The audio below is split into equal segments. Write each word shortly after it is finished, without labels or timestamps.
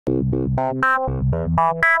Yeah,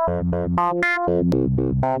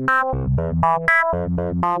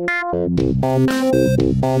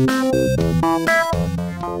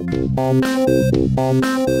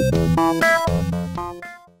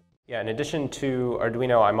 in addition to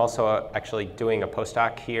Arduino, I'm also actually doing a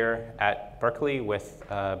postdoc here at Berkeley with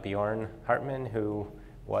Bjorn Hartman, who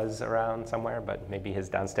was around somewhere, but maybe he's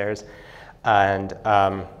downstairs. And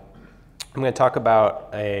I'm going to talk about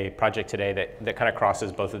a project today that kind of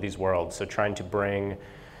crosses both of these worlds. So trying to bring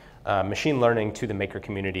machine learning to the maker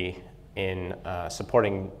community in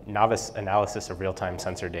supporting novice analysis of real-time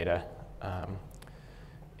sensor data.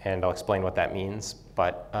 And I'll explain what that means.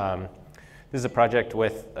 But this is a project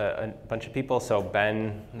with a bunch of people. So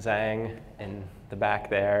Ben Zhang in the back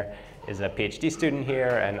there is a PhD student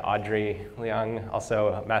here, and Audrey Liang,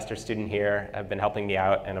 also a master's student here, have been helping me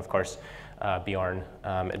out, and of course, Bjorn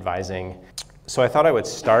advising. So I thought I would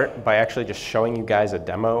start by actually just showing you guys a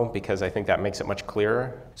demo, because I think that makes it much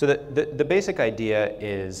clearer. So the basic idea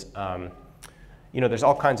is, there's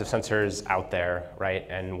all kinds of sensors out there, right?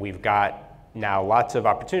 And we've got now lots of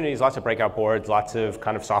opportunities, lots of breakout boards, lots of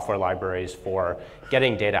kind of software libraries for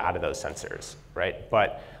getting data out of those sensors, right?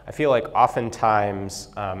 But I feel like oftentimes,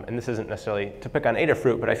 and this isn't necessarily to pick on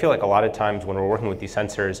Adafruit, but I feel like a lot of times when we're working with these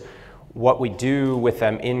sensors, what we do with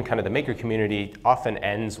them in kind of the maker community often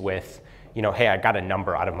ends with, hey, I got a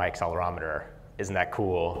number out of my accelerometer. Isn't that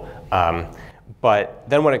cool? But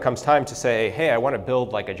then when it comes time to say, hey, I want to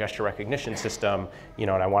build like a gesture recognition system, and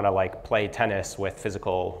I want to like play tennis with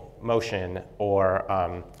physical motion, or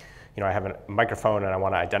I have a microphone and I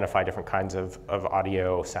want to identify different kinds of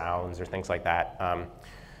audio sounds or things like that.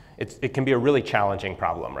 It can be a really challenging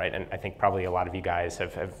problem, right? And I think probably a lot of you guys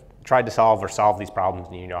have tried to solve these problems,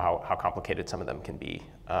 and you know how complicated some of them can be.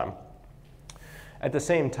 At the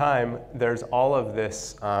same time, there's all of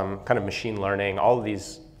this kind of machine learning, all of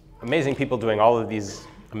these amazing people doing all of these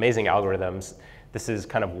amazing algorithms. This is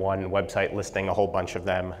kind of one website listing a whole bunch of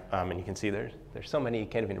them, and you can see there's so many you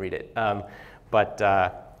can't even read it. And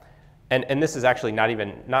this is actually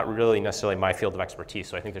not really necessarily my field of expertise.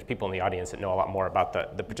 So I think there's people in the audience that know a lot more about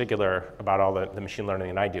about all the machine learning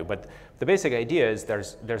than I do. But the basic idea is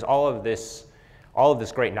there's all of this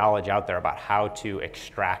great knowledge out there about how to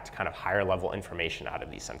extract kind of higher level information out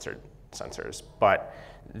of these sensors. But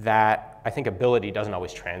that, I think, ability doesn't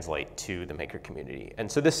always translate to the maker community. And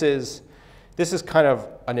so this is kind of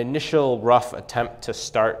an initial rough attempt to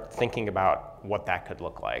start thinking about what that could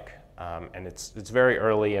look like. And it's very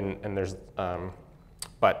early, and there's,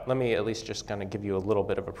 but let me at least just kind of give you a little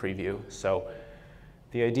bit of a preview. So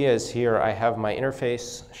the idea is here I have my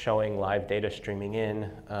interface showing live data streaming in.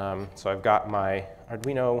 So I've got my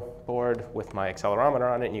Arduino board with my accelerometer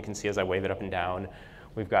on it, and you can see as I wave it up and down,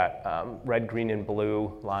 we've got red, green, and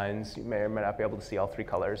blue lines. You may or may not be able to see all three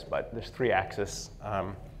colors, but there's 3 axes.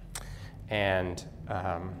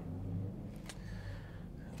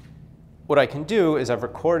 What I can do is I've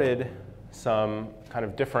recorded some kind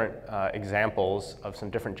of different examples of some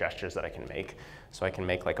different gestures that I can make. So I can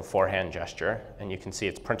make like a forehand gesture, and you can see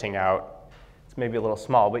it's printing out. It's maybe a little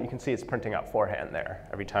small, but you can see it's printing out forehand there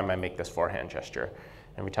every time I make this forehand gesture.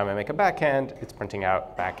 Every time I make a backhand, it's printing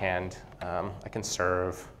out backhand. I can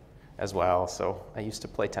serve as well. So I used to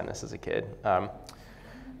play tennis as a kid.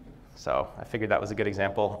 So I figured that was a good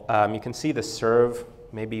example. You can see the serve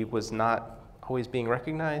maybe was not always being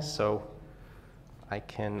recognized. So I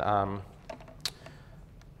can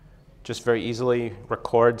just very easily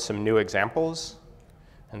record some new examples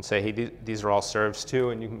and say, hey, these are all serves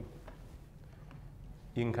too. And you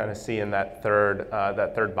can kind of see in that third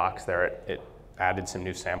box there, it added some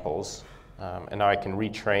new samples. And now I can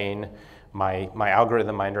retrain my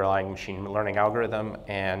algorithm, my underlying machine learning algorithm,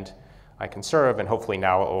 and I can serve, and hopefully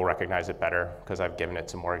now it will recognize it better because I've given it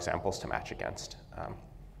some more examples to match against.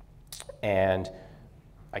 And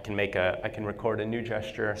I can record a new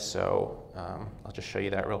gesture, so I'll just show you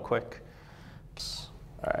that real quick.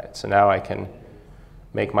 All right, so now I can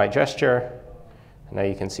make my gesture, and now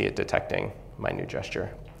you can see it detecting my new gesture.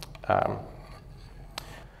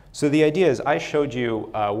 So the idea is I showed you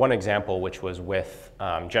one example, which was with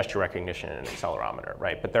gesture recognition and an accelerometer,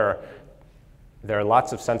 right? But there are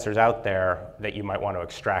lots of sensors out there that you might want to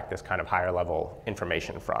extract this kind of higher level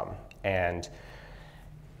information from. And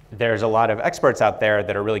there's a lot of experts out there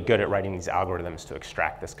that are really good at writing these algorithms to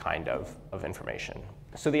extract this kind of information.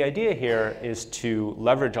 So the idea here is to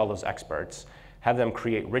leverage all those experts, have them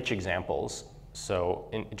create rich examples.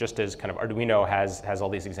 So just as kind of Arduino has all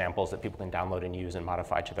these examples that people can download and use and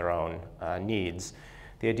modify to their own needs,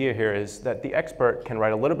 the idea here is that the expert can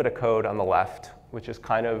write a little bit of code on the left, which is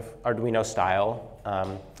kind of Arduino style,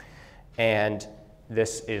 and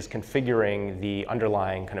this is configuring the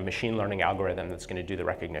underlying kind of machine learning algorithm that's going to do the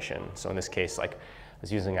recognition. So in this case, like, I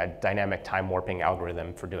was using a dynamic time warping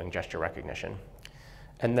algorithm for doing gesture recognition.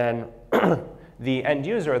 And then the end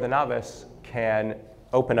user, the novice, can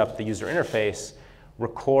open up the user interface,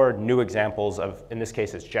 record new examples of, in this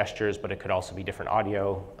case, it's gestures, but it could also be different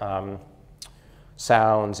audio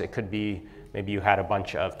sounds. It could be maybe you had a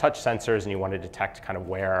bunch of touch sensors and you want to detect kind of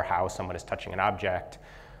where or how someone is touching an object.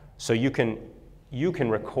 So you can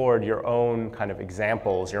record your own kind of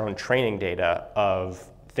examples, your own training data of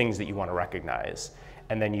things that you want to recognize.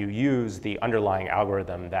 And then you use the underlying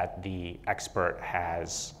algorithm that the expert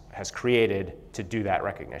has created to do that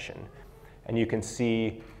recognition. And you can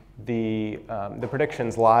see the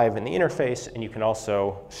predictions live in the interface, and you can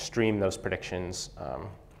also stream those predictions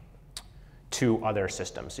to other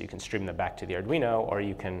systems. So you can stream them back to the Arduino, or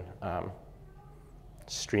you can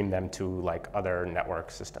stream them to like other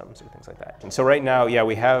network systems or things like that. And so right now, yeah,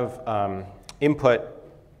 we have input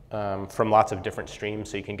from lots of different streams.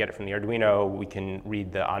 So you can get it from the Arduino. We can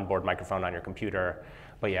read the onboard microphone on your computer.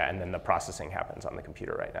 But yeah, and then the processing happens on the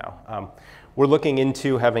computer right now. We're looking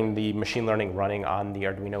into having the machine learning running on the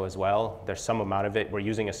Arduino as well. There's some amount of it. We're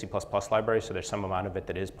using a C++ library, so there's some amount of it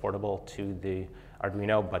that is portable to the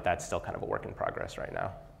Arduino, but that's still kind of a work in progress right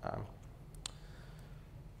now.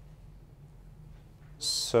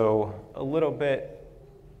 So a little bit,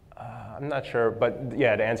 I'm not sure, but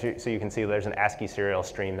yeah, to answer, so you can see there's an ASCII serial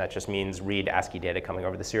stream. That just means read ASCII data coming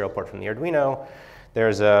over the serial port from the Arduino.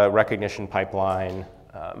 There's a recognition pipeline.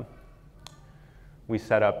 We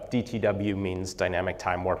set up DTW, means dynamic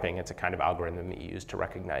time warping. It's a kind of algorithm that you use to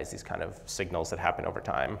recognize these kind of signals that happen over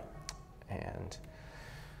time. And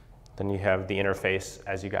then you have the interface,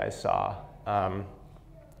 as you guys saw,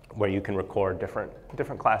 where you can record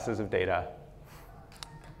different classes of data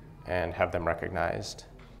and have them recognized.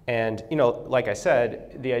 And like I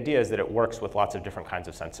said, the idea is that it works with lots of different kinds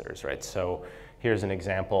of sensors, right? So here's an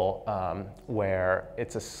example where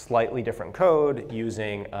it's a slightly different code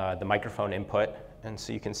using the microphone input. And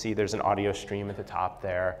so you can see there's an audio stream at the top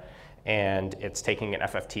there. And it's taking an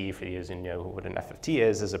FFT. For you who know what an FFT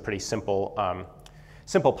is a pretty simple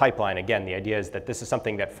pipeline. Again, the idea is that this is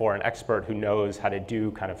something that for an expert who knows how to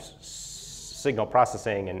do kind of signal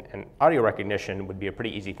processing and audio recognition would be a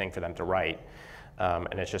pretty easy thing for them to write.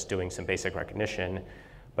 And it's just doing some basic recognition.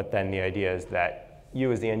 But then the idea is that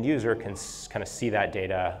you as the end user can kind of see that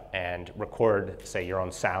data and record, say, your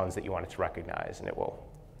own sounds that you want it to recognize, and it will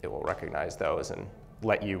recognize those and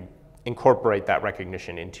let you incorporate that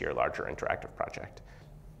recognition into your larger interactive project.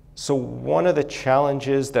 So one of the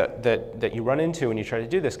challenges that you run into when you try to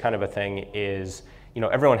do this kind of a thing is,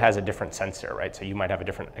 everyone has a different sensor, right? So you might have a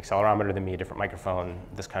different accelerometer than me, a different microphone,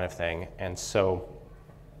 this kind of thing.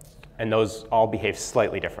 And those all behave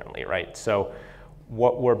slightly differently, right? So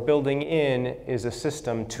what we're building in is a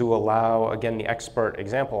system to allow, again, the expert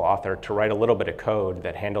example author to write a little bit of code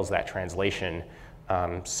that handles that translation,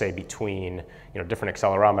 say between different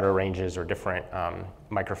accelerometer ranges or different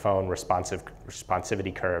microphone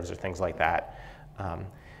responsivity curves or things like that.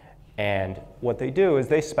 And what they do is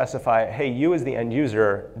they specify, hey, you as the end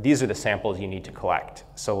user, these are the samples you need to collect.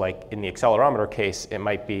 So like in the accelerometer case, it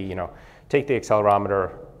might be, take the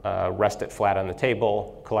accelerometer, rest it flat on the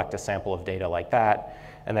table, collect a sample of data like that,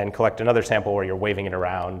 and then collect another sample where you're waving it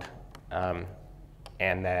around,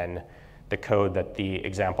 and then the code that the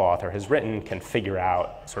example author has written can figure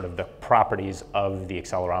out sort of the properties of the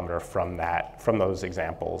accelerometer from those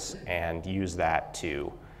examples and use that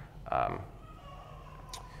to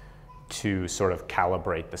sort of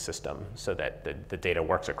calibrate the system so that the data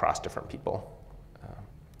works across different people.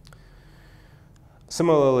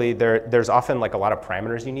 Similarly, there's often like a lot of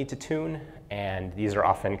parameters you need to tune, and these are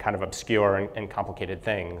often kind of obscure and complicated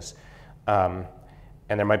things. And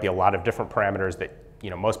there might be a lot of different parameters that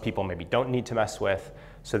most people maybe don't need to mess with.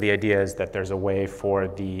 So the idea is that there's a way for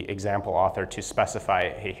the example author to specify,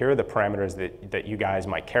 hey, here are the parameters that you guys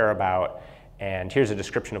might care about, and here's a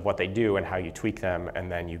description of what they do and how you tweak them, and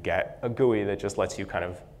then you get a GUI that just lets you kind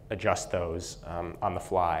of adjust those on the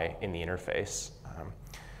fly in the interface.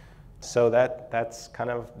 So that's kind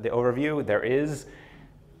of the overview. There is,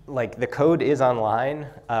 the code is online.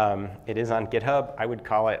 It is on GitHub. I would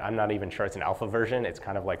call it, I'm not even sure it's an alpha version. It's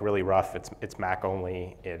kind of really rough. It's Mac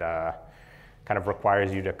only. It kind of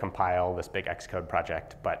requires you to compile this big Xcode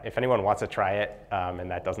project. But if anyone wants to try it and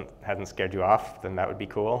that hasn't scared you off, then that would be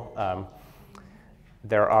cool.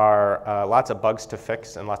 There are lots of bugs to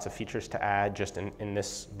fix and lots of features to add just in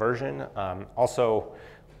this version. Also,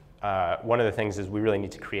 one of the things is we really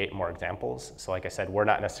need to create more examples. So like I said, we're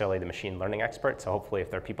not necessarily the machine learning expert, so hopefully if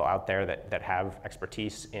there are people out there that have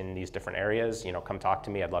expertise in these different areas, come talk to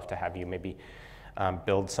me. I'd love to have you maybe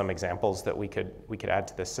build some examples that we could add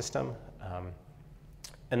to this system.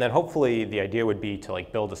 And then hopefully the idea would be to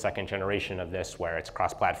build a second generation of this where it's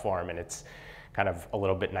cross-platform and it's kind of a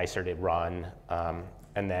little bit nicer to run,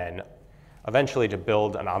 and then eventually to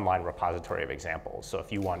build an online repository of examples. So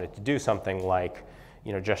if you wanted to do something like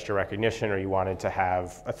gesture recognition, or you wanted to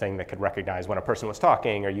have a thing that could recognize when a person was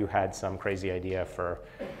talking, or you had some crazy idea for,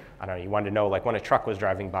 I don't know, you wanted to know when a truck was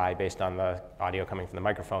driving by based on the audio coming from the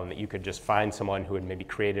microphone, that you could just find someone who had maybe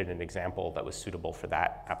created an example that was suitable for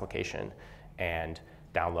that application and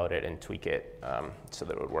download it and tweak it so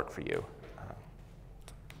that it would work for you.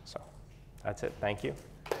 So that's it. Thank you.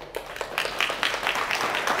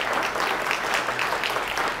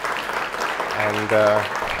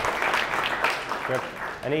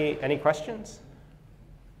 And any questions?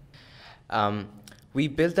 We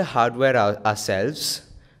built the hardware ourselves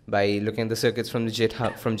by looking at the circuits from the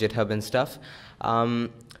GitHub and stuff.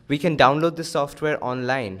 We can download the software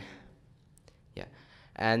online. Yeah,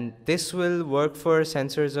 and this will work for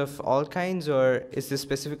sensors of all kinds, or is this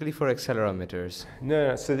specifically for accelerometers?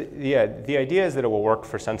 No. So the idea is that it will work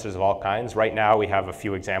for sensors of all kinds. Right now we have a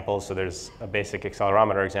few examples. So there's a basic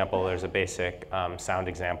accelerometer example, there's a basic sound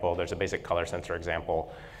example, there's a basic color sensor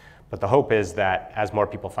example. But the hope is that as more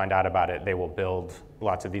people find out about it, they will build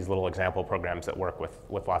lots of these little example programs that work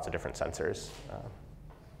with lots of different sensors.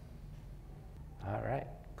 All right,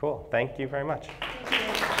 cool. Thank you very much.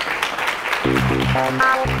 Thank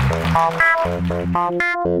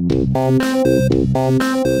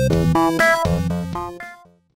you.